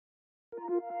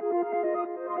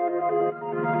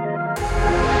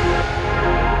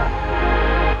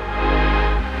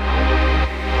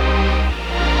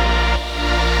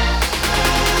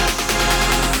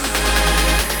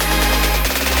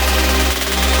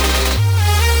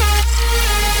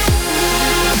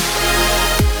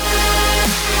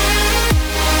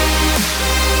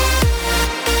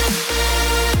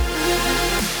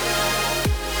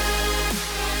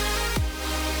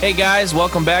Hey guys,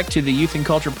 welcome back to the Youth and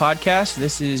Culture Podcast.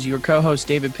 This is your co-host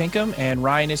David Pinkham, and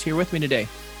Ryan is here with me today.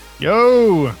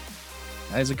 Yo!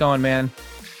 How's it going, man?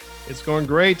 It's going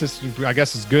great. This, I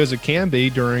guess, as good as it can be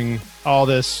during all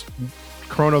this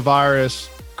coronavirus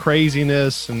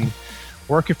craziness and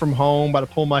working from home, about to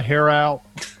pull my hair out.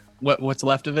 What's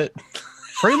left of it?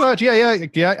 Pretty much,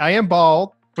 yeah. I am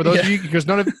bald. For those of you, because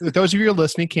those of you who are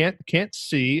listening can't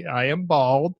see, I am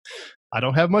bald. I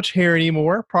don't have much hair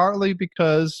anymore, partly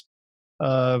because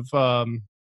of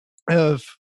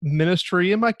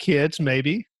ministry and my kids.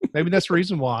 Maybe that's the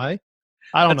reason why.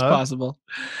 I don't know. That's possible.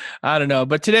 I don't know.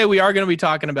 But today we are going to be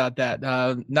talking about that.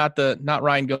 Not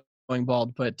Ryan going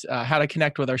bald, but how to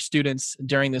connect with our students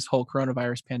during this whole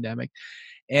coronavirus pandemic.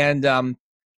 And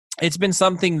it's been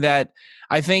something that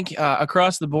I think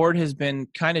across the board has been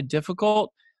kind of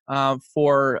difficult.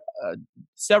 For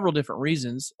several different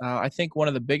reasons. I think one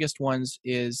of the biggest ones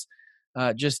is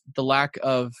just the lack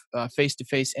of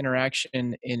face-to-face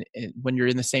interaction when you're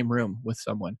in the same room with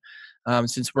someone,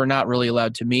 since we're not really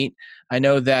allowed to meet. I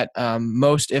know that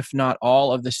most, if not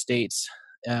all, of the states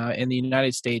in the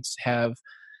United States have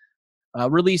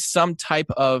released some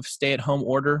type of stay-at-home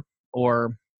order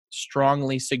or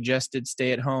strongly suggested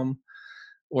stay-at-home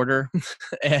order.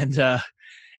 And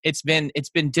it's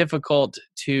been difficult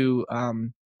to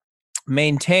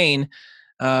maintain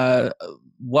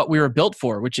what we were built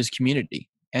for, which is community.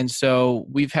 And so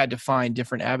we've had to find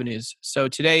different avenues. So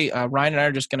today, Ryan and I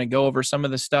are just going to go over some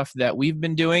of the stuff that we've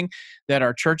been doing, that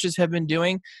our churches have been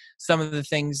doing, some of the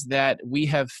things that we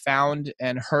have found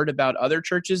and heard about other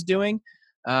churches doing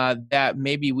that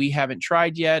maybe we haven't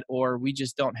tried yet, or we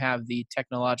just don't have the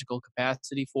technological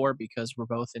capacity for because we're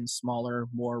both in smaller,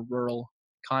 more rural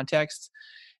contexts.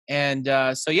 And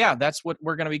so that's what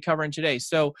we're going to be covering today.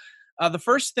 So the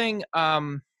first thing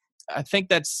I think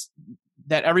that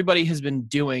everybody has been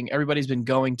doing, everybody's been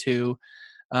going to,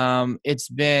 it's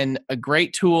been a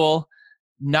great tool,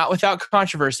 not without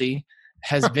controversy,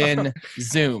 has been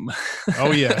Zoom.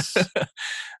 Oh, yes.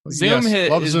 Zoom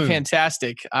is Zoom.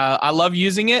 Fantastic. I love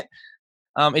using it.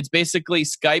 It's basically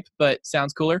Skype, but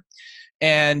sounds cooler.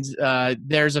 And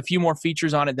there's a few more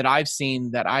features on it that I've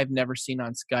seen that I've never seen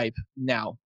on Skype.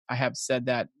 Now, I have said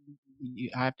that.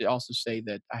 I have to also say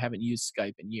that I haven't used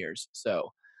Skype in years.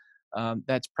 So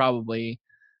that's probably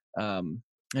an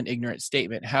ignorant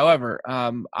statement. However,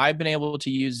 I've been able to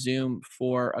use Zoom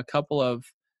for a couple of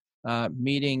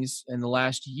meetings in the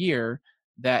last year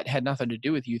that had nothing to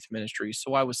do with youth ministry.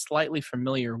 So I was slightly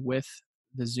familiar with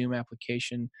the Zoom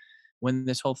application when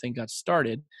this whole thing got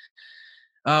started.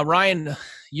 Ryan,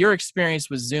 your experience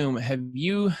with Zoom, have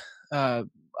you,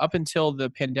 up until the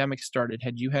pandemic started,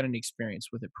 had you had an experience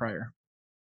with it prior?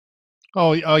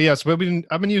 Oh yes. I've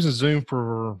been using Zoom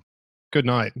for good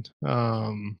night.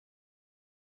 A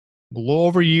little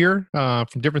over a year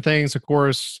from different things. Of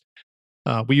course,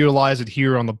 we utilize it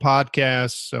here on the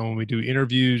podcast. So when we do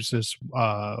interviews, this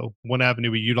one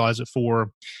avenue we utilize it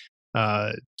for,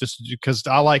 just because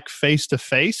I like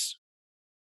face-to-face.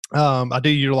 I do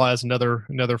utilize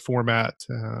another format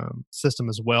system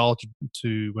as well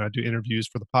to when I do interviews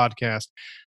for the podcast.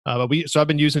 So I've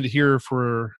been using it here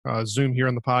for Zoom here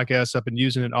on the podcast. I've been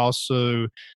using it also.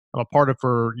 I'm a part of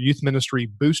our youth ministry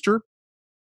Booster,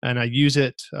 and I use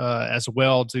it as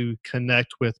well to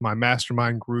connect with my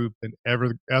mastermind group and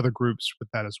other groups with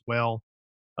that as well.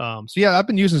 I've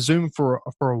been using Zoom for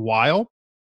a while.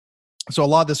 So a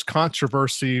lot of this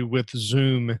controversy with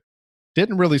Zoom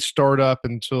didn't really start up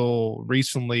until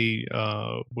recently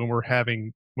when I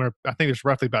think there's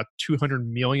roughly about 200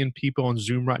 million people on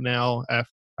Zoom right now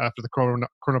after the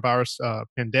coronavirus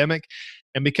pandemic.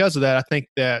 And because of that, I think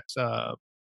that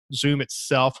Zoom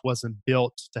itself wasn't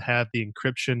built to have the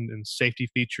encryption and safety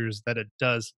features that it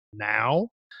does now.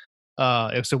 So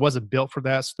it wasn't built for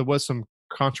that. So there was some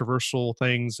controversial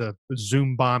things of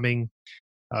Zoom bombing,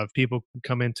 of people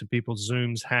come into people's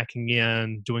Zooms, hacking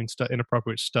in, doing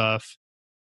inappropriate stuff.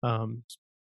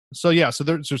 So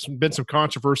there's been some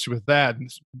controversy with that.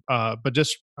 But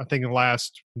just I think in the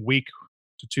last week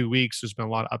to 2 weeks, there's been a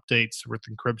lot of updates with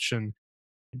encryption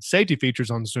and safety features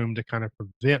on Zoom to kind of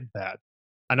prevent that.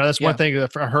 I know that's one thing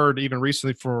that I heard even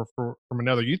recently from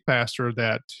another youth pastor,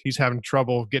 that he's having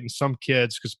trouble getting some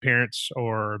kids because parents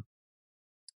or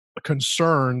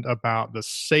concerned about the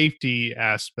safety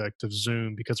aspect of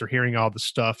Zoom because they're hearing all the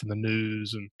stuff in the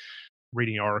news and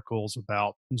reading articles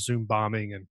about Zoom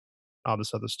bombing and all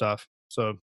this other stuff.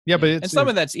 So yeah, but Yeah. And some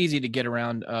of that's easy to get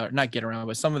around, not get around,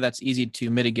 but some of that's easy to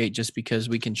mitigate just because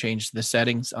we can change the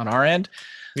settings on our end.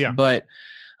 yeah, But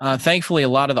thankfully, a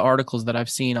lot of the articles that I've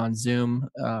seen on Zoom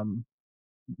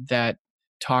that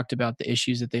talked about the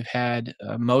issues that they've had,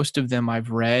 most of them I've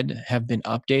read have been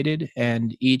updated,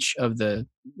 and each of the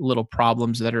little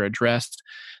problems that are addressed,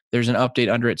 there's an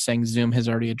update under it saying Zoom has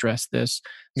already addressed this.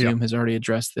 yeah, Zoom has already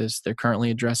addressed this. They're currently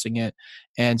addressing it.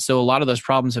 And so a lot of those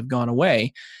problems have gone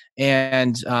away.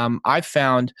 And I've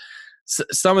found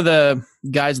some of the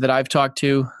guys that I've talked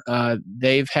to,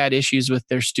 they've had issues with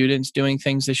their students doing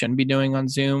things they shouldn't be doing on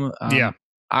Zoom. yeah.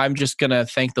 I'm just going to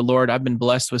thank the Lord. I've been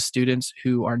blessed with students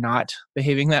who are not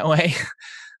behaving that way.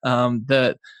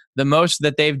 The most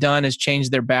that they've done is change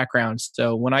their backgrounds.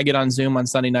 So when I get on Zoom on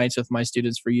Sunday nights with my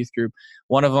students for youth group,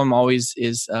 one of them always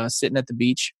is sitting at the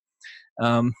beach,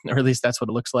 or at least that's what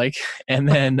it looks like. And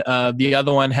then the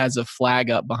other one has a flag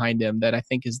up behind him that I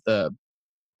think is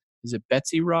it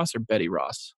Betsy Ross or Betty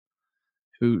Ross,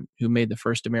 who made the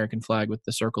first American flag with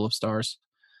the circle of stars?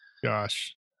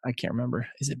 Gosh. I can't remember.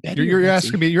 Is it Betty? You're or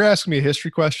asking me. You're asking me a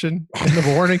history question in the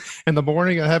morning. In the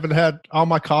morning, I haven't had all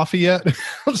my coffee yet.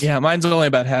 Yeah, mine's only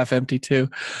about half empty too.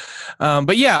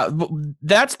 But yeah,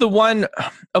 that's the one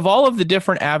of all of the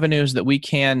different avenues that we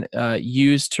can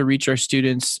use to reach our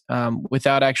students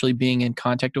without actually being in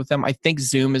contact with them. I think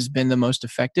Zoom has been the most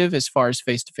effective as far as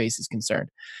face-to-face is concerned,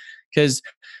 because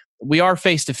we are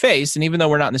face-to-face, and even though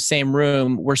we're not in the same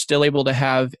room, we're still able to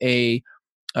have a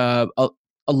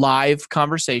live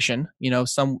conversation,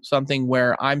 something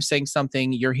where I'm saying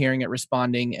something, you're hearing it,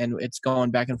 responding, and it's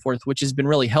going back and forth, which has been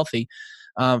really healthy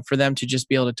for them to just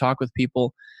be able to talk with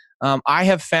people. I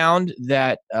have found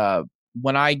that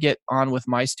when I get on with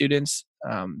my students,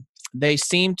 they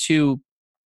seem to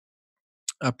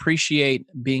appreciate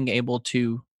being able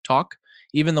to talk,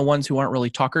 even the ones who aren't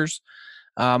really talkers.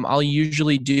 I'll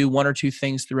usually do one or two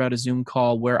things throughout a Zoom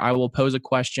call where I will pose a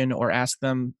question or ask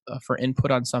them for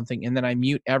input on something, and then I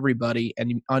mute everybody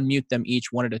and unmute them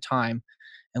each one at a time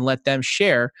and let them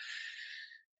share.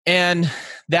 And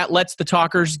that lets the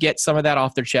talkers get some of that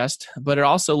off their chest, but it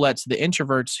also lets the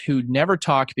introverts who never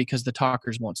talk because the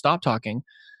talkers won't stop talking,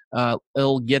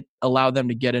 allow them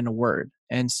to get in a word.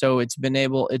 And so it's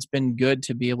been good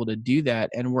to be able to do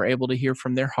that, and we're able to hear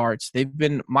from their hearts.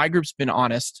 My group's been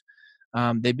honest.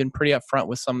 They've been pretty upfront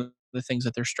with some of the things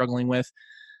that they're struggling with.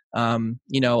 A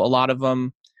lot of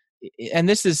them, and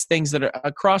this is things that are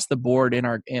across the board in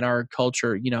our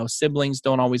culture. Siblings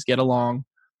don't always get along.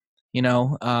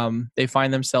 They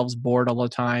find themselves bored all the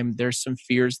time. There's some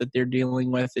fears that they're dealing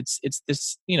with. It's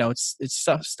this, it's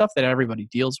stuff that everybody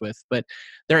deals with, but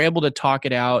they're able to talk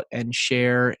it out and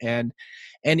share. And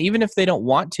even if they don't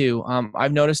want to,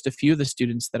 I've noticed a few of the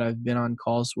students that I've been on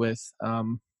calls with,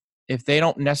 if they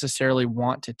don't necessarily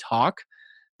want to talk,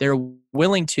 they're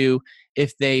willing to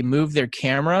if they move their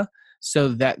camera so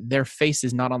that their face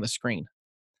is not on the screen,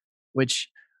 which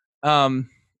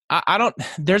I don't,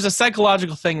 there's a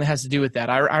psychological thing that has to do with that.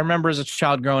 I remember as a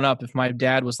child growing up, if my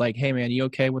dad was like, "Hey man, you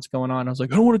okay? What's going on?" I was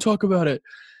like, "I don't want to talk about it."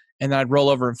 And then I'd roll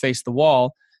over and face the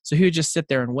wall. So he would just sit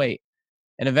there and wait.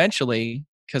 And eventually,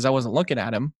 because I wasn't looking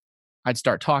at him, I'd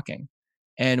start talking.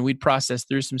 And we'd process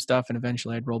through some stuff, and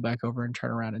eventually I'd roll back over and turn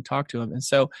around and talk to him. And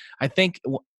so I think,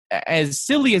 as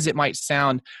silly as it might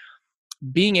sound,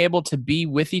 being able to be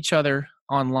with each other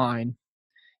online,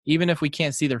 even if we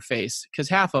can't see their face, because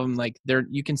half of them,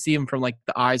 you can see them from like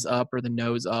the eyes up or the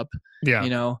nose up,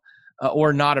 Yeah.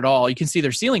 Or not at all. You can see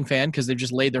their ceiling fan because they've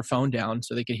just laid their phone down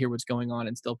so they can hear what's going on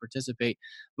and still participate.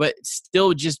 But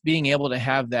still, just being able to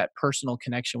have that personal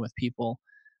connection with people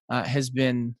has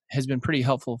been pretty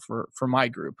helpful for my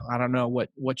group. I don't know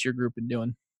what your group been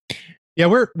doing. Yeah,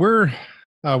 we're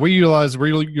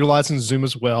utilizing Zoom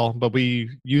as well, but we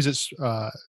use it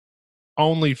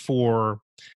only for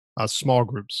small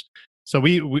groups. So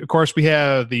we of course we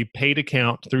have the paid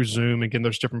account through Zoom. Again,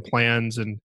 there's different plans,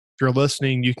 and if you're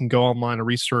listening, you can go online and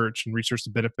research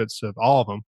the benefits of all of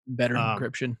them. Better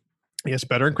encryption. Yes,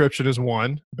 better encryption is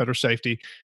one, better safety.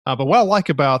 But what I like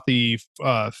about the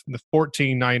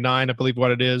 $14.99, I believe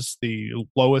what it is, the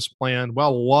lowest plan, what I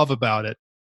love about it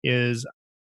is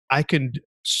I can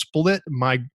split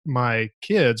my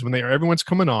kids when everyone's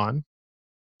coming on,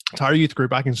 entire youth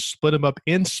group. I can split them up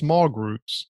in small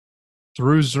groups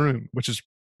through Zoom, which is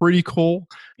pretty cool.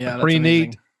 Yeah, pretty that's amazing.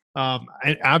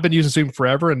 Neat. I've been using Zoom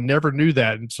forever and never knew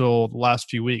that until the last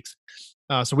few weeks.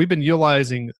 So we've been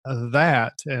utilizing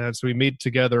that, and so we meet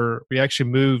together. We actually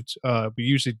moved. We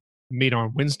usually meet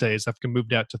on Wednesdays. I've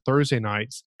moved out to Thursday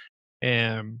nights,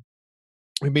 and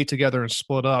we meet together and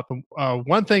split up. And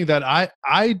one thing that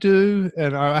I do,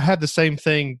 and I have the same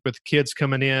thing with kids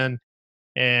coming in,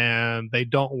 and they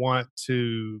don't want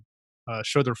to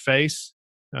show their face.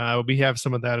 We have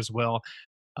some of that as well.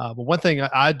 But one thing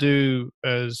I do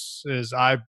is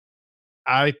I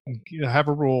have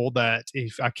a rule that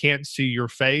if I can't see your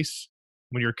face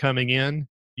when you're coming in,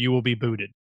 you will be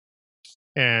booted.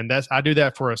 And I do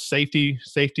that for a safety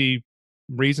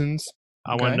reasons.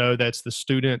 I want to Okay. know that's the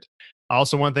student.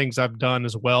 Also, one of the things I've done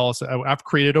as well is I've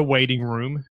created a waiting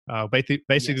room. Basically,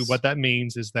 Yes. what that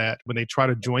means is that when they try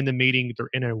to join the meeting, they're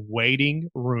in a waiting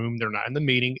room. They're not in the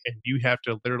meeting, and you have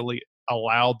to literally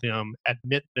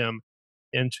admit them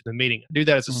into the meeting. I do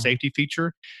that as a Hmm. safety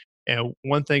feature. And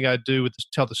one thing I do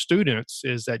tell the students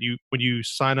is that when you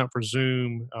sign up for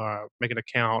Zoom, make an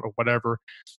account or whatever,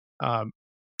 um,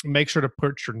 make sure to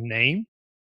put your name.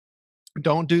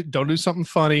 Don't do something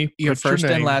funny. Your Put your first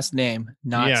and name. last name,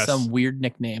 not some Yes, weird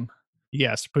nickname.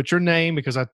 yes. Put your name,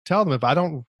 because I tell them if I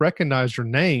don't recognize your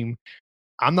name,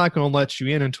 I'm not going to let you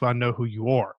in until I know who you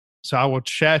are. So I will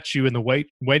chat you in the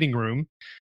waiting room,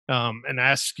 and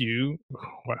ask you,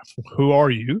 "What- who are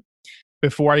you?"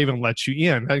 before I even let you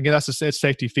in. Again, that's a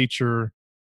safety feature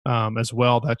as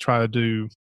well that I try to do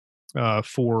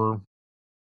for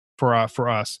for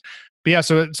us. But yeah,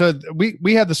 so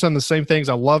we have some of the same things.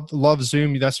 I love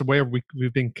Zoom. That's the way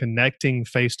we've been connecting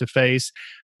face to face.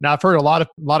 Now I've heard a lot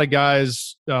of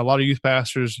guys, a lot of youth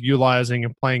pastors utilizing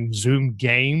and playing Zoom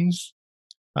games.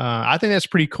 I think that's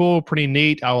pretty cool, pretty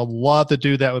neat. I would love to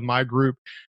do that with my group,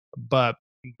 but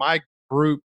my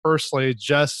group personally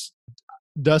just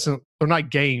doesn't. They're not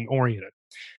game oriented.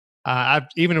 I've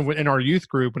even in our youth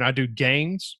group when I do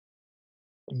games,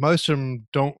 most of them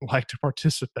don't like to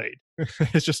participate.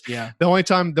 It's just Yeah. the only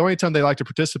time they like to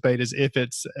participate is if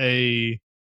it's a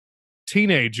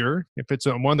teenager, if it's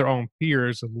one of their own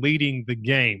peers leading the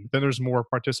game. Then there's more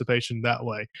participation that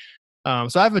way.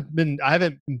 So I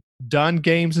haven't done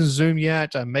games in Zoom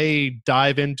yet. I may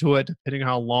dive into it depending on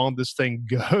how long this thing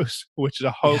goes, which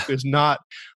I hope Yeah. is not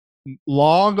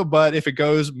long. But if it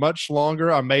goes much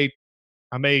longer, I may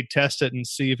test it and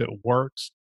see if it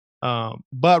works.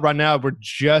 But right now, we're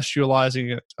just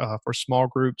utilizing it for small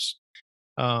groups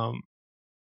um,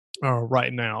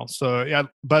 right now. So yeah,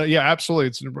 but yeah, absolutely,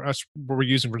 that's what we're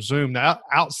using for Zoom. Now,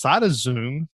 outside of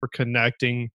Zoom for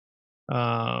connecting,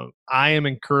 I am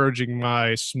encouraging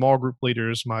my small group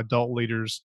leaders, my adult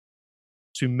leaders,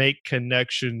 to make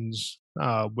connections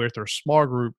with their small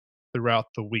group throughout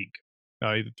the week,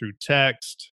 either through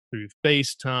text, through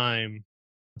FaceTime,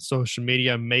 social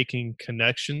media, making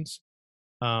connections.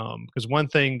 Because one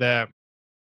thing that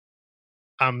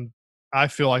I'm I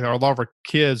feel like a lot of our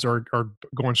kids are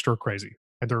going stir crazy,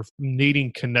 and they're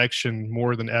needing connection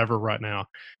more than ever right now.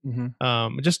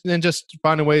 Hmm. Just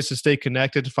finding ways to stay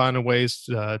connected, finding ways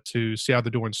to see how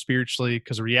they're doing spiritually.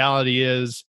 Because the reality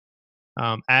is,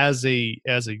 as a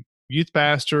youth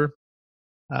pastor,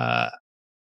 uh,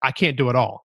 I can't do it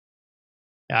all.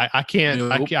 I can't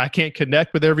I Nope. can't I can't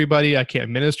connect with everybody. I can't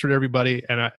minister to everybody,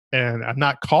 and I'm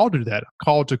not called to do that. I'm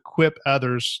called to equip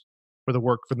others for the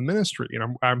work for the ministry,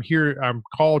 and I'm here. I'm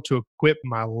called to equip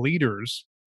my leaders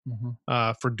Hmm.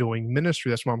 for doing ministry.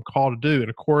 That's what I'm called to do, and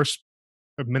of course,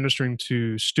 ministering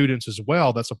to students as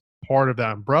well. That's a part of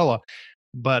that umbrella.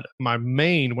 But one of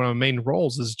my main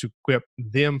roles is to equip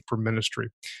them for ministry.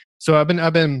 So I've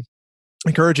been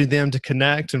encouraging them to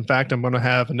connect. In fact, I'm going to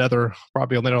have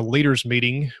probably another leaders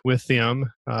meeting with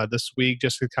them this week,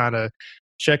 just to kind of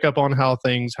check up on how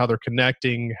they're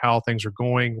connecting, how things are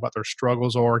going, what their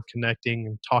struggles are, connecting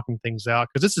and talking things out.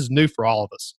 Because this is new for all of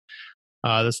us.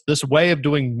 This way of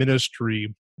doing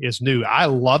ministry is new. I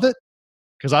love it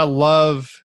because I love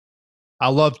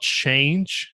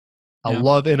change. I Yeah.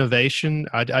 love innovation.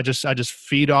 I just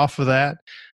feed off of that.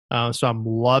 So I'm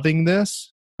loving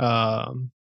this.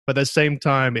 But at the same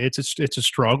time, it's a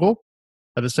struggle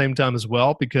at the same time as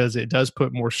well, because it does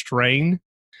put more strain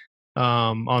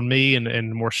on me,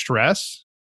 and more stress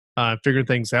figuring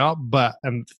things out. But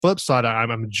on the flip side, I'm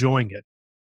enjoying it.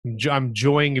 I'm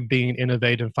enjoying being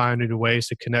innovative, finding new ways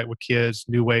to connect with kids,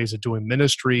 new ways of doing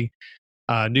ministry,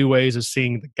 new ways of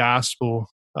seeing the gospel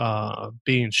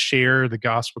being shared, the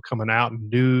gospel coming out in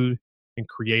new and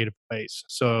creative ways.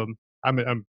 So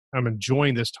I'm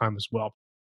enjoying this time as well.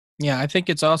 Yeah. I think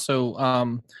it's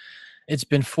also it's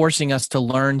been forcing us to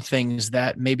learn things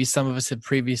that maybe some of us had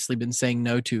previously been saying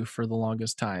no to for the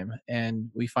longest time, and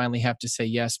we finally have to say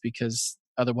yes because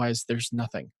otherwise there's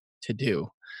nothing to do.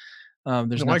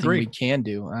 There's No, I nothing agree. we can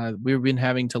do. We've been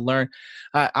having to learn.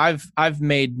 I've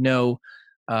made no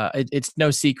it's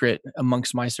no secret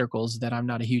amongst my circles that I'm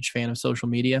not a huge fan of social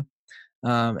media.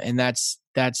 And that's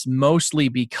mostly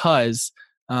because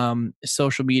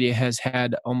social media has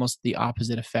had almost the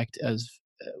opposite effect as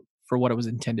for what it was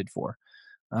intended for.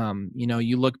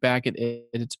 You look back at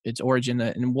its origin,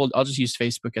 and I'll just use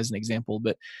Facebook as an example.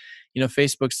 But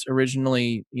Facebook's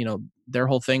originally, their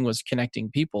whole thing was connecting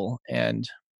people, and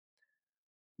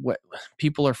what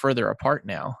people are further apart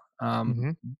now.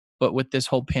 Hmm. But with this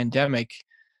whole pandemic,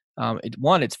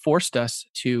 it's forced us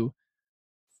to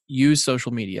use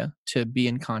social media to be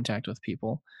in contact with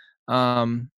people.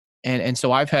 And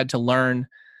so I've had to learn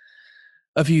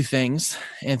a few things,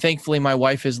 and thankfully my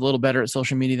wife is a little better at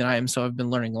social media than I am, so I've been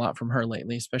learning a lot from her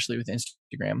lately, especially with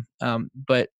Instagram.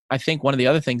 But I think one of the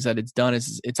other things that it's done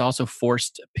is it's also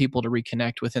forced people to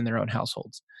reconnect within their own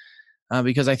households,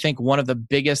 because I think one of the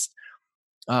biggest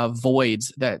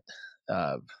voids that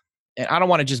and I don't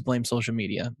want to just blame social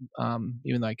media,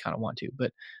 even though I kind of want to,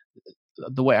 but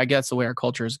the way our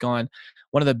culture has gone,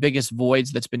 one of the biggest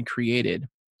voids that's been created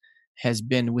has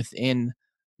been within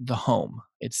the home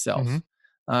Hmm. itself.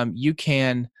 You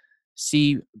can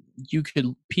see, you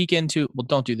could peek into, well,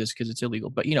 don't do this because it's illegal,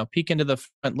 but peek into the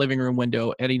front living room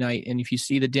window any night, and if you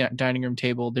see the dining room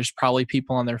table, there's probably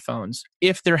people on their phones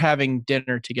if they're having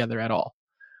dinner together at all.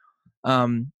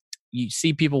 Um, you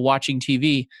see people watching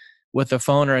TV with a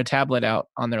phone or a tablet out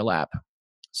on their lap.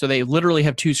 So they literally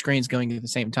have two screens going at the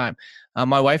same time.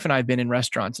 My wife and I have been in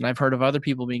restaurants, and I've heard of other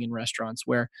people being in restaurants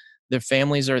where there's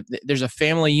a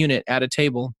family unit at a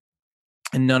table,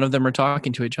 and none of them are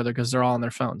talking to each other because they're all on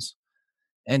their phones.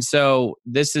 And so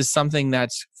this is something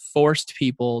that's forced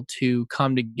people to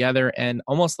come together and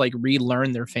almost like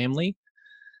relearn their family.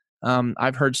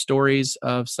 I've heard stories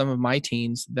of some of my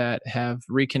teens that have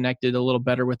reconnected a little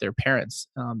better with their parents.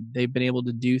 They've been able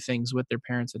to do things with their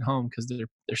parents at home because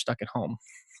they're stuck at home,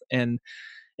 and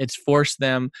it's forced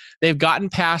them. They've gotten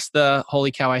past the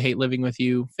 "holy cow, I hate living with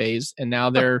you" phase, and now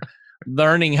they're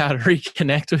learning how to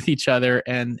reconnect with each other,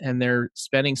 and they're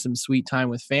spending some sweet time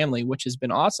with family, which has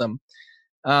been awesome.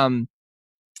 Um,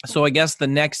 so I guess the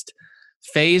next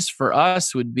phase for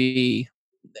us would be,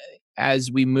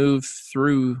 as we move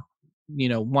through,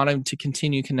 wanting to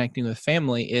continue connecting with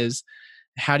family, is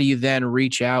how do you then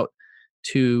reach out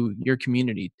to your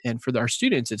community? And for our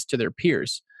students, it's to their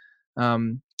peers.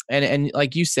 And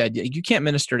like you said, you can't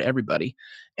minister to everybody.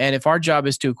 And if our job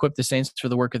is to equip the saints for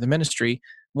the work of the ministry,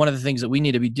 one of the things that we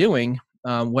need to be doing,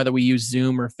 whether we use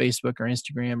Zoom or Facebook or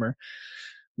Instagram or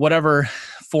whatever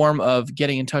form of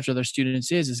getting in touch with our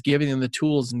students, is giving them the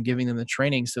tools and giving them the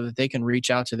training so that they can reach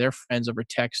out to their friends over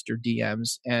text or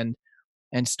DMs and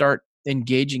start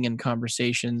engaging in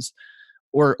conversations,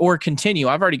 or continue.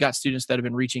 I've already got students that have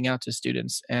been reaching out to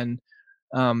students, and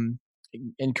um,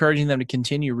 encouraging them to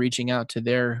continue reaching out to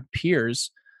their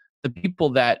peers, the people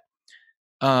that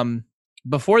um,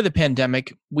 before the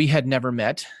pandemic we had never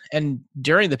met, and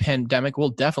during the pandemic we'll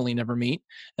definitely never meet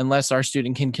unless our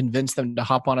student can convince them to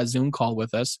hop on a Zoom call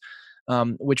with us,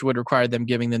 which would require them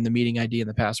giving them the meeting ID and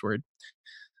the password.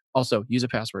 Also, use a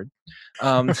password.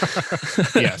 Um,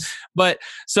 Yes. but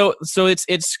so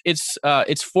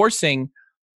it's forcing,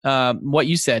 what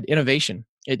you said, innovation.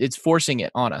 It's forcing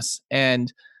it on us,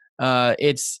 and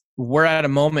we're at a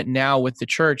moment now with the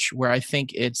church where I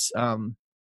think it's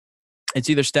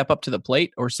either step up to the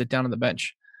plate or sit down on the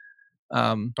bench.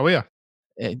 Um, Oh yeah.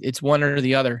 it's one or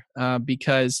the other,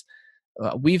 because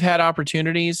we've had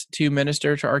opportunities to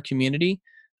minister to our community,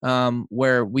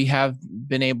 where we have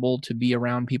been able to be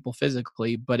around people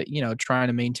physically, but trying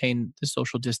to maintain the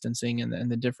social distancing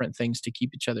and the different things to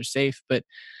keep each other safe. But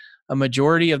a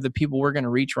majority of the people we're going to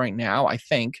reach right now, I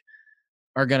think,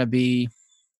 are going to be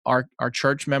our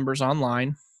church members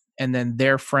online, and then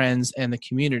their friends and the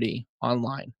community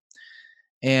online.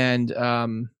 And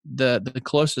the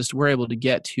closest we're able to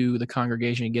get to the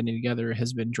congregation and getting together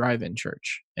has been drive-in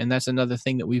church, and that's another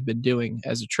thing that we've been doing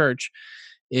as a church.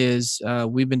 Is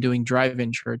we've been doing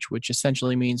drive-in church, which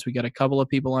essentially means we got a couple of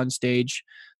people on stage,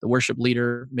 the worship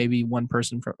leader, maybe one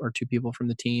person or two people from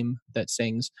the team that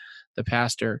sings, the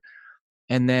pastor,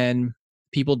 and then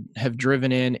people have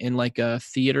driven in like a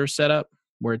theater setup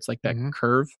where it's like that Hmm.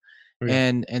 curve, Oh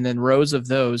yeah. and then rows of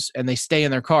those, and they stay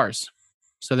in their cars,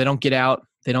 so they don't get out,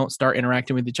 they don't start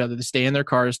interacting with each other, they stay in their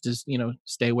cars to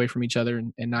stay away from each other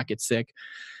and not get sick,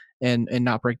 and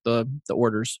not break the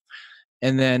orders.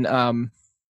 And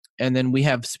then we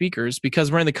have speakers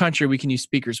because we're in the country. We can use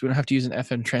speakers. We don't have to use an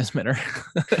FM transmitter.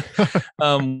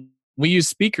 We use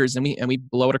speakers, and we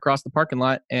blow it across the parking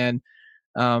lot.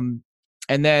 Um,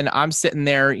 and then I'm sitting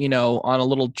there, on a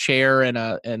little chair and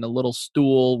a little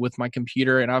stool with my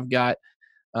computer, and I've got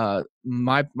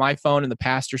My phone and the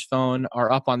pastor's phone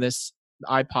are up on this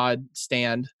iPod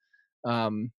stand,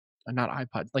 not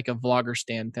iPod, like a vlogger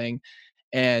stand thing,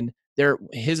 and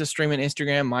his is streaming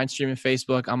Instagram, mine's streaming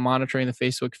Facebook. I'm monitoring the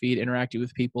Facebook feed, interacting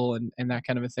with people, and that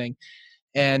kind of a thing.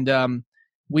 And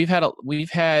we've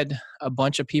had a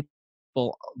bunch of people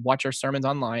watch our sermons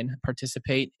online,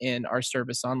 participate in our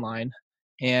service online,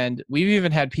 and we've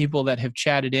even had people that have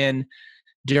chatted in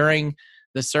during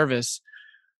the service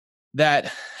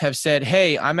that have said,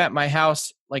 "Hey, I'm at my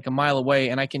house like a mile away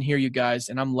and I can hear you guys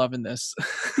and I'm loving this."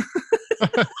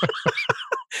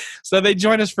 So they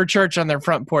join us for church on their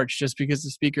front porch just because the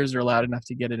speakers are loud enough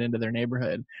to get it into their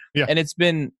neighborhood. Yeah. And it's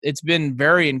been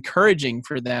very encouraging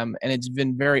for them, and it's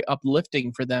been very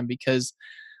uplifting for them, because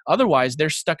otherwise they're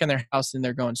stuck in their house and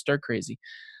they're going stir crazy.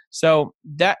 So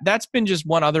that's been just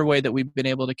one other way that we've been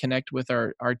able to connect with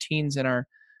our teens and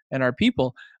our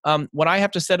people. When I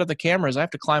have to set up the cameras, I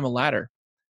have to climb a ladder,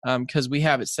 because we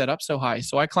have it set up so high.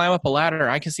 So I climb up a ladder,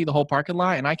 I can see the whole parking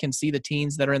lot, and I can see the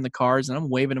teens that are in the cars, and I'm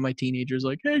waving to my teenagers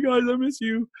like, "Hey guys, I miss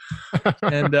you."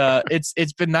 And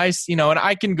it's been nice, and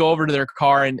I can go over to their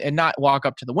car and not walk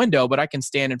up to the window, but I can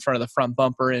stand in front of the front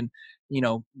bumper and,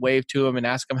 wave to them and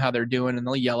ask them how they're doing, and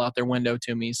they'll yell out their window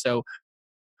to me. So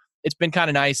it's been kind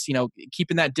of nice,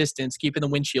 keeping that distance, keeping the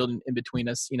windshield in between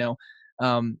us,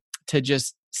 to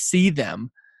just see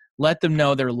them, let them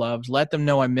know they're loved, let them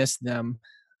know I miss them,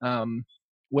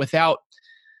 without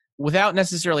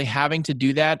necessarily having to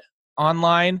do that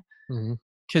online,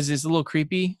 because it's a little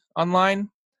creepy online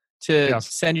to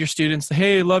send your students,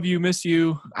 "Hey, love you, miss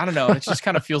you." I don't know. It just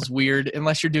kind of feels weird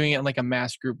unless you're doing it in like a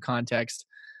mass group context.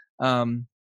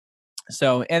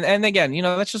 So, and again,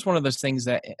 that's just one of those things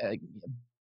that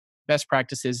best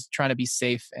practice is trying to be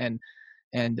safe and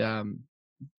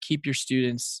keep your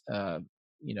students,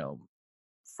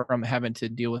 from having to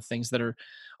deal with things that are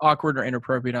awkward or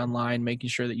inappropriate online, making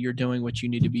sure that you're doing what you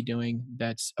need to be doing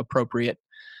that's appropriate.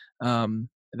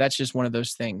 That's just one of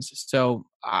those things. So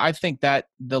I think that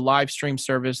the live stream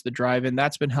service, the drive-in,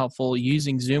 that's been helpful.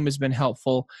 Using Zoom has been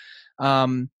helpful.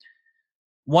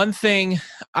 One thing,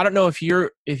 I don't know if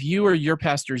you or your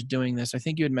pastor is doing this. I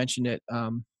think you had mentioned it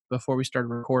before we started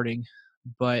recording,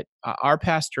 but our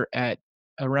pastor at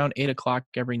around 8:00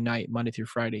 every night, Monday through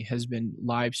Friday, has been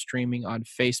live streaming on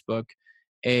Facebook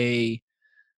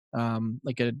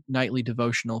like a nightly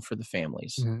devotional for the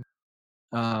families.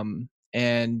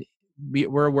 And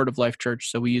we're a Word of Life church,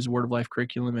 so we use Word of Life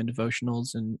curriculum and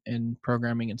devotionals and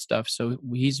programming and stuff. So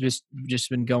he's just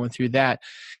been going through that,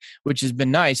 which has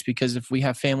been nice, because if we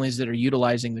have families that are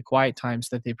utilizing the quiet times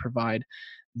that they provide,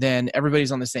 then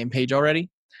everybody's on the same page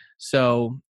already.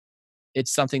 So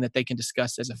it's something that they can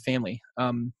discuss as a family.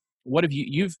 What have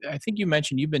I think you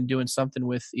mentioned you've been doing something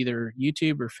with either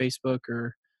YouTube or Facebook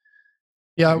or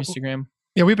Instagram.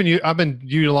 Yeah, I've been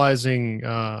utilizing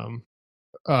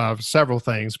several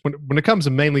things. When it comes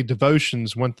to mainly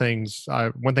devotions, one thing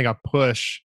I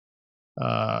push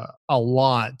a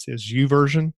lot is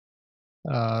YouVersion.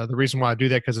 The reason why I do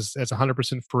that, because it's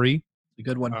 100% free. A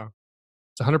good one.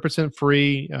 It's 100%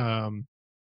 free.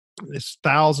 It's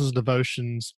thousands of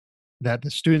devotions that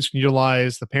the students can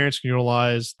utilize, the parents can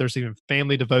utilize. There's even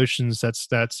family devotions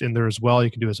that's in there as well. You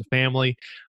can do as a family.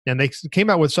 And they came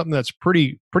out with something that's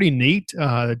pretty neat.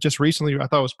 Just recently, I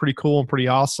thought it was pretty cool and pretty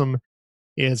awesome.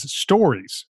 Is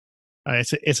stories.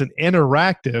 It's an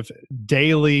interactive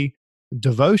daily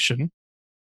devotion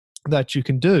that you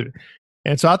can do,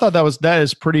 and so I thought that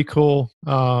is pretty cool.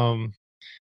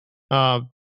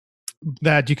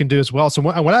 That you can do as well. So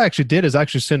what I actually did is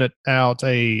actually send it out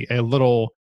a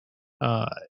little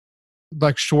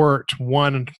like short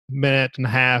 1.5 minute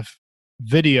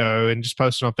video and just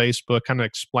posted on Facebook, kind of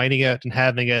explaining it and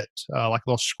having it like a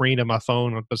little screen of my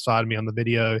phone beside me on the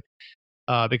video,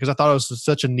 because I thought it was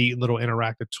such a neat little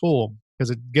interactive tool, because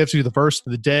it gives you the verse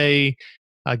of the day,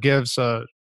 gives a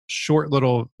short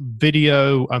little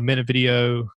video, a minute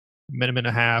and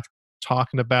a half,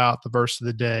 talking about the verse of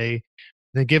the day.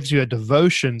 And it gives you a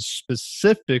devotion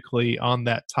specifically on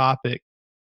that topic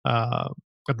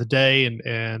of the day, and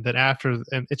then after,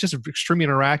 and it's just extremely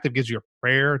interactive. Gives you a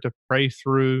prayer to pray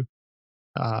through,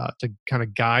 to kind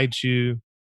of guide you.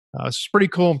 It's pretty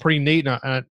cool and pretty neat.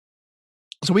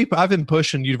 So I've been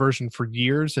pushing YouVersion for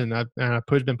years, and I've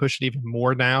been pushing even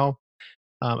more now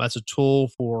as a tool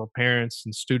for parents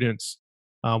and students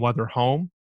while they're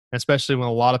home, especially when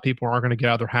a lot of people aren't going to get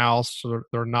out of their house, so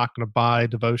they're not going to buy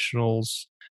devotionals.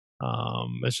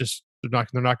 It's just they're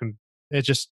not going. It's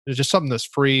just something that's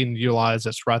free and utilized,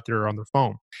 that's right there on their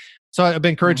phone. So I've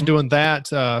been encouraging doing that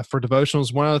for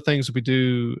devotionals. One of the things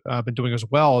I've been doing as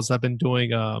well is I've been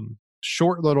doing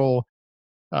short little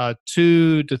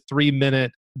 2 to 3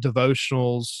 minute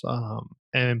devotionals,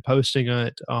 and posting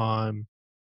it on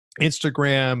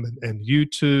Instagram and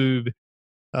YouTube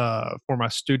for my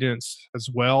students as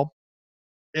well.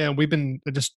 And we've been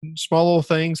just small little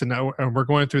things, and now and we're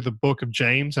going through the book of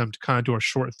James. I'm kind of doing a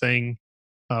short thing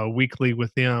weekly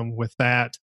with them with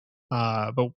that.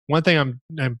 But one thing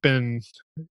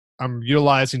I'm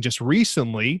utilizing just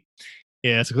recently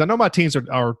is because I know my teens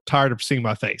are tired of seeing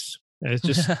my face. And it's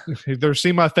just they're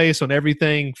seeing my face on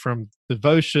everything from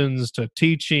devotions to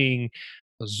teaching,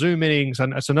 Zoom meetings.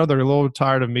 And so I know they're a little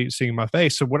tired of me seeing my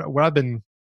face. So what I've been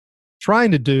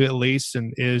trying to do at least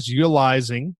and is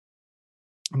utilizing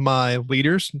my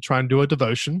leaders and trying to do a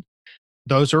devotion.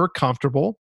 Those are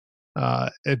comfortable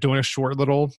at doing a short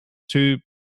little 2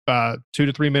 to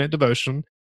 3 minute devotion.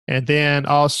 And then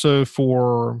also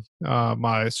for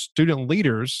my student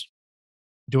leaders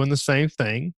doing the same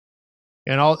thing.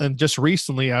 And just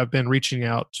recently I've been reaching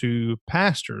out to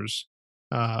pastors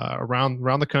around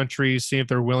the country, seeing if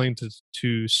they're willing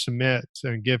to submit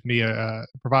and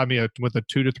provide me with a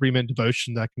 2 to 3 minute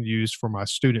devotion that I can use for my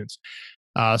students.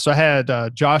 So I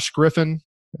had Josh Griffin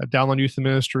at Download Youth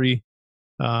Ministry.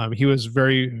 He was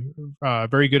very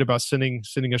good about sending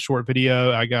a short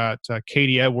video. I got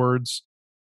Katie Edwards,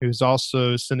 who's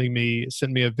also sent me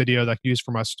a video that I can use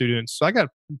for my students. So I got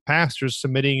pastors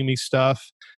submitting me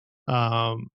stuff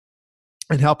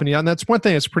and helping you out. And that's one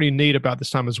thing that's pretty neat about this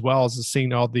time as well, is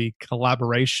seeing all the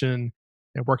collaboration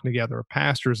and working together of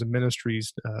pastors and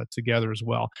ministries together as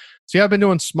well. So yeah, I've been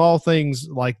doing small things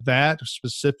like that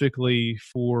specifically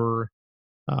for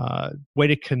way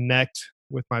to connect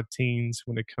with my teens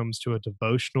when it comes to a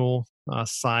devotional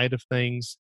side of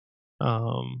things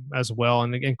as well.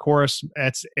 And again, of course,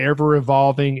 it's ever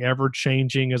evolving, ever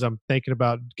changing as I'm thinking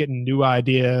about getting new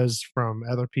ideas from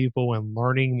other people and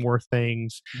learning more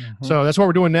things. Mm-hmm. So that's what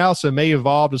we're doing now. So it may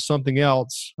evolve to something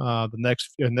else the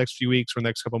next few weeks or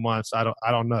next couple of months. I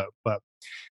don't know, but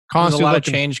there's a lot of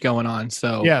change going on.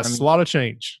 So yes, a lot of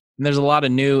change. And there's a lot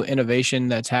of new innovation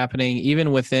that's happening,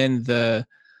 even within the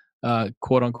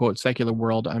quote unquote secular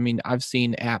world. I mean, I've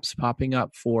seen apps popping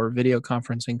up for video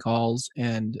conferencing calls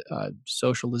and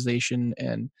socialization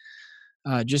and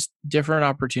just different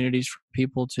opportunities for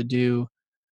people to do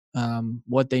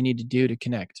what they need to do to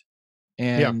connect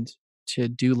and to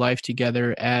do life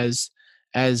together as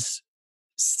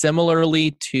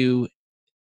similarly to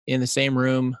in the same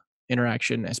room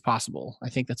interaction as possible. I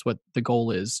think that's what the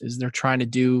goal is they're trying to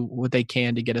do what they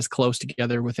can to get as close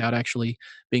together without actually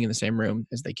being in the same room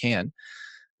as they can.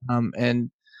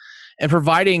 And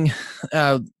providing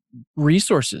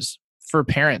resources for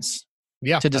parents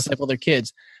to disciple their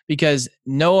kids, because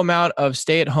no amount of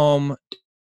stay at home,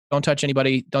 don't touch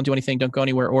anybody, don't do anything, don't go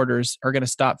anywhere orders are going to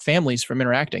stop families from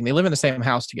interacting. They live in the same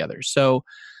house together. So,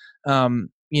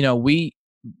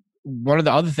 one of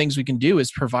the other things we can do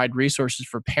is provide resources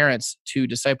for parents to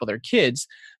disciple their kids,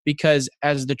 because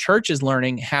as the church is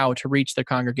learning how to reach their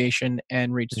congregation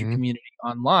and reach their community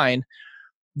online,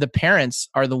 the parents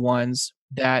are the ones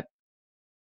that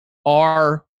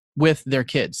are with their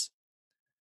kids.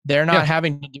 They're not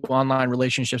having to do online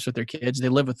relationships with their kids. They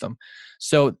live with them.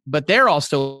 So, but they're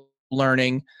also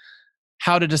learning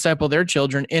how to disciple their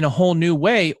children in a whole new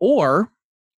way or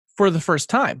for the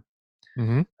first time.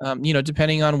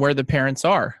 Depending on where the parents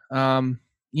are. I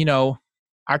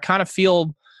kind of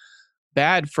feel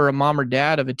bad for a mom or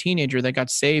dad of a teenager that got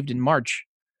saved in March.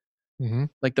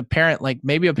 Like the parent,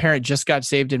 maybe a parent just got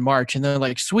saved in March and they're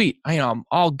like, sweet, I'm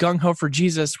all gung-ho for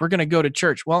Jesus. We're going to go to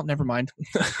church. Well, never mind.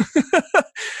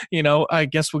 I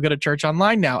guess we'll go to church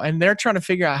online now. And they're trying to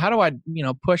figure out, how do I,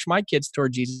 push my kids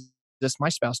toward Jesus, my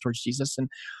spouse towards Jesus.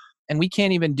 And we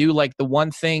can't even do like the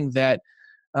one thing that,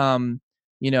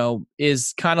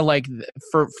 is kind of like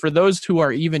for those who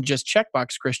are even just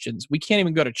checkbox Christians, we can't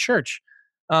even go to church.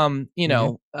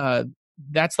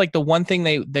 That's like the one thing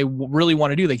they really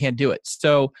want to do. They can't do it.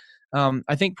 So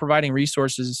I think providing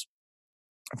resources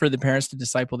for the parents to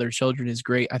disciple their children is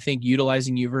great. I think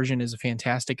utilizing YouVersion is a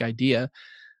fantastic idea.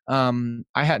 I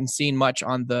hadn't seen much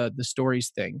on the stories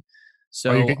thing.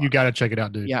 So you got to check it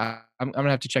out, dude. Yeah, I'm going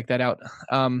to have to check that out.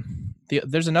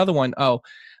 There's another one.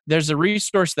 There's a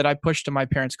resource that I pushed to my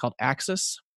parents called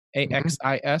Axis,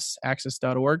 AXIS,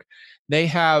 axis.org. They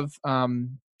have,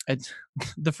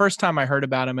 the first time I heard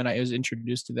about them and I was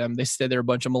introduced to them, they said they're a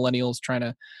bunch of millennials trying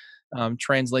to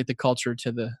translate the culture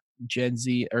to the Gen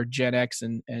Z or Gen X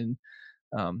and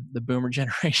the boomer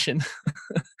generation.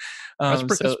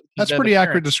 That's pretty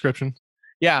accurate description.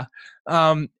 Yeah.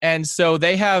 And so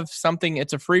they have something,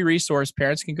 it's a free resource.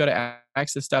 Parents can go to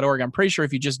access.org. I'm pretty sure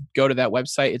if you just go to that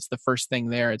website, it's the first thing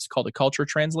there. It's called a culture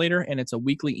translator, and it's a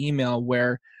weekly email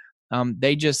where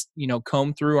they just,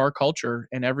 comb through our culture.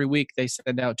 And every week they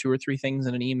send out 2 or 3 things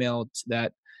in an email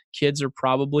that kids are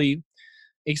probably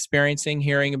experiencing,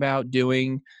 hearing about,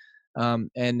 doing.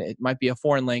 And it might be a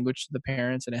foreign language to the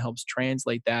parents, and it helps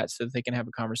translate that so that they can have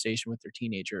a conversation with their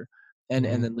teenager and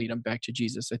then lead them back to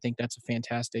Jesus. I think that's a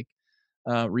fantastic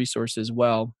resource as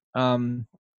well.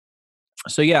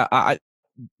 So yeah, I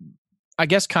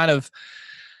guess kind of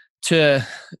to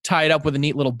tie it up with a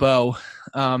neat little bow,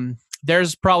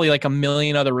 there's probably like a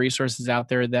million other resources out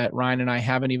there that Ryan and I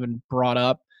haven't even brought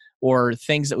up, or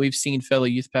things that we've seen fellow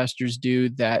youth pastors do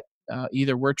that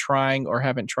either we're trying or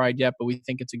haven't tried yet, but we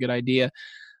think it's a good idea.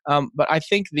 But I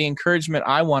think the encouragement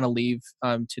I want to leave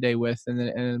today with, and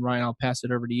then Ryan, I'll pass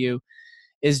it over to you,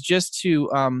 is just to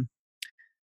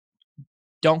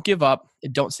don't give up.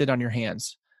 Don't sit on your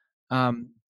hands.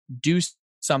 Do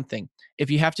something. If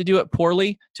you have to do it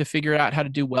poorly to figure out how to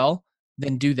do well,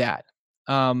 then do that.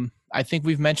 I think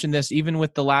we've mentioned this even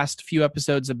with the last few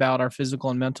episodes about our physical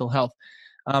and mental health.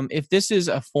 If this is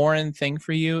a foreign thing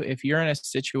for you, if you're in a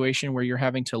situation where you're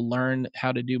having to learn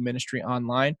how to do ministry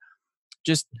online,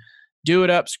 just do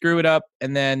it up, screw it up,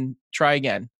 and then try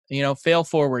again. Fail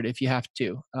forward if you have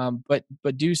to,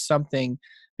 but do something,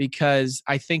 because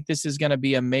I think this is going to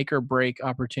be a make or break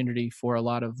opportunity for a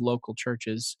lot of local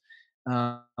churches,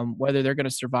 whether they're going to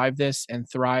survive this and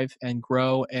thrive and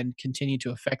grow and continue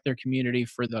to affect their community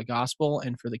for the gospel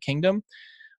and for the kingdom,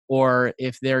 or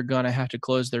if they're going to have to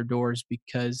close their doors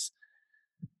because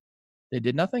they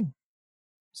did nothing.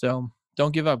 So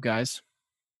don't give up, guys.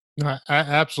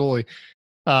 Absolutely.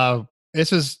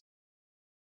 This is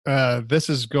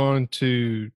going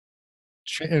to,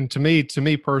 and to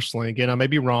me personally, again, I may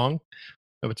be wrong,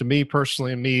 but to me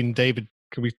personally, and me and David,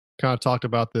 we kind of talked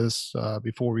about this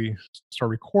before we start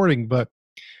recording, but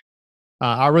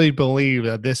I really believe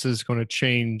that this is going to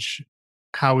change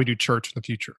how we do church in the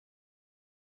future.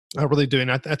 I really do, and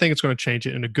I think it's going to change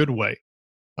it in a good way,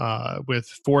 with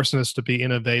forcing us to be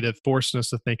innovative, forcing us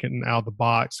to think out of the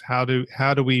box. How do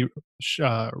we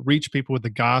reach people with the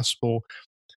gospel?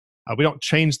 We don't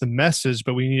change the message,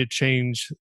 but we need to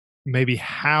change maybe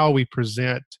how we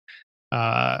present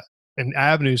and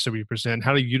avenues that we present,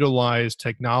 how to utilize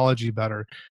technology better.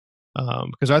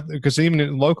 Because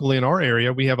even locally in our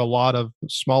area, we have a lot of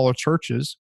smaller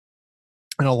churches,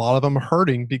 and a lot of them are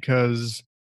hurting because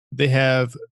they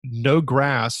have no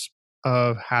grasp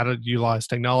of how to utilize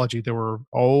technology. There were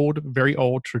very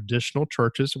old traditional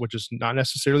churches, which is not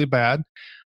necessarily bad,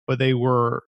 but they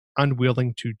were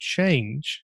unwilling to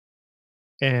change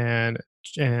and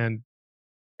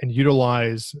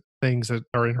utilize things that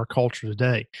are in our culture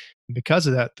today. And because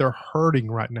of that, they're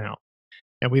hurting right now.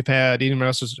 And we've had, even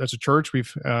us as a church,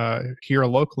 we've here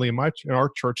locally in our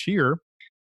church here,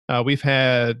 we've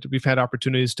had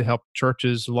opportunities to help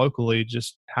churches locally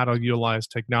just how to utilize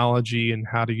technology and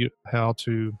how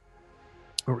to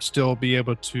still be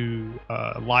able to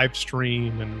live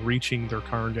stream and reaching their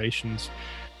congregations.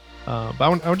 But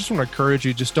I just want to encourage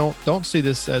you: just don't see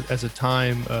this as a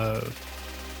time of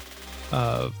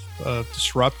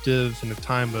disruptive and a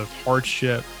time of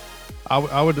hardship.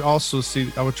 I would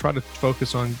try to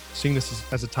focus on seeing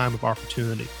this as a time of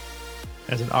opportunity,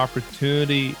 as an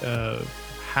opportunity of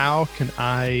how can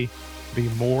I be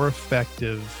more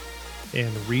effective in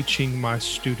reaching my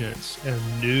students in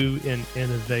new and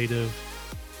innovative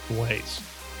ways.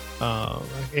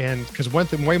 And because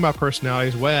the way my personality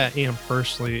is, the way I am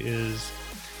personally is,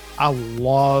 I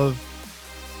love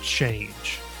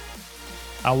change.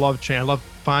 I love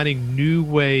finding new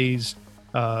ways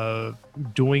of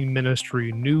doing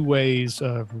ministry, new ways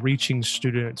of reaching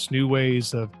students, new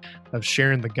ways of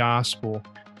sharing the gospel.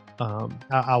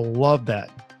 I love that.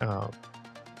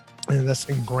 And that's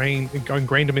ingrained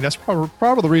to me. That's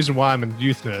probably the reason why I'm in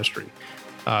youth ministry,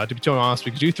 to be totally honest,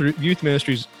 because youth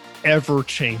ministry is ever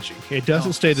changing. It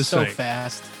doesn't stay the same. So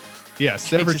fast.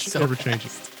 Yes, ever changing.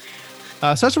 So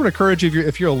I just want to encourage you,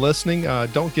 if you're listening,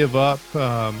 don't give up.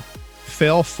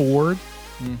 Fail forward.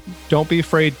 Don't be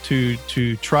afraid to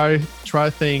try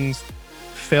things,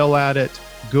 fail at it,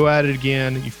 go at it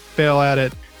again. You fail at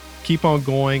it, keep on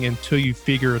going until you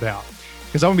figure it out.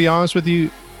 Because I'm gonna be honest with you,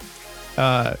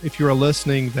 if you're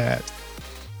listening, that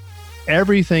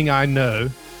everything I know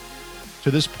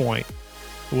to this point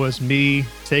was me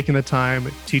taking the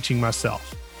time teaching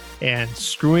myself and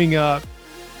screwing up,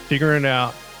 figuring it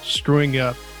out, screwing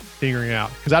up, figuring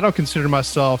out. Because I don't consider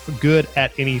myself good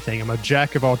at anything. I'm a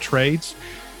jack of all trades,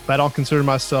 but I don't consider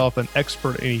myself an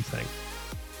expert at anything.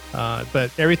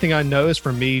 But everything I know is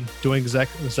from me doing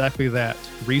exactly that,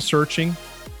 researching,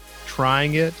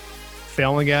 trying it,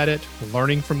 failing at it,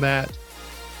 learning from that,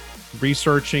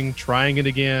 researching, trying it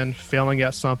again, failing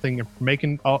at something, and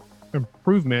making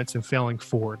improvements and failing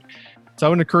forward. So I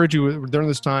would encourage you during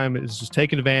this time is just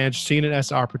taking advantage, seeing it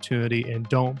as an opportunity, and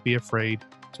don't be afraid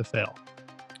to fail.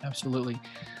 Absolutely.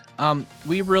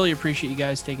 We really appreciate you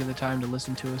guys taking the time to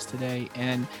listen to us today.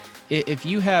 And if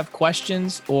you have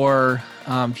questions or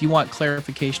if you want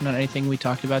clarification on anything we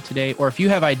talked about today, or if you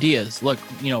have ideas, look,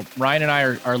 Ryan and I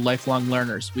are lifelong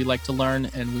learners. We like to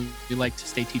learn and we like to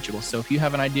stay teachable. So if you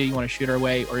have an idea you want to shoot our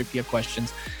way, or if you have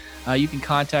questions, you can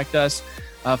contact us.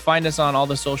 Find us on all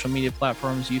the social media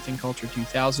platforms, Youth and Culture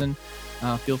 2000.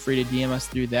 Feel free to DM us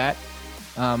through that.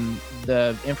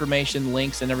 The information,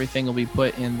 links, and everything will be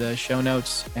put in the show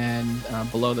notes and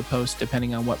below the post,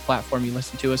 depending on what platform you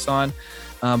listen to us on.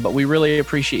 But we really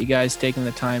appreciate you guys taking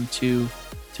the time to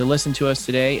listen to us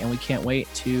today, and we can't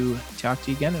wait to talk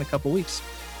to you again in a couple weeks.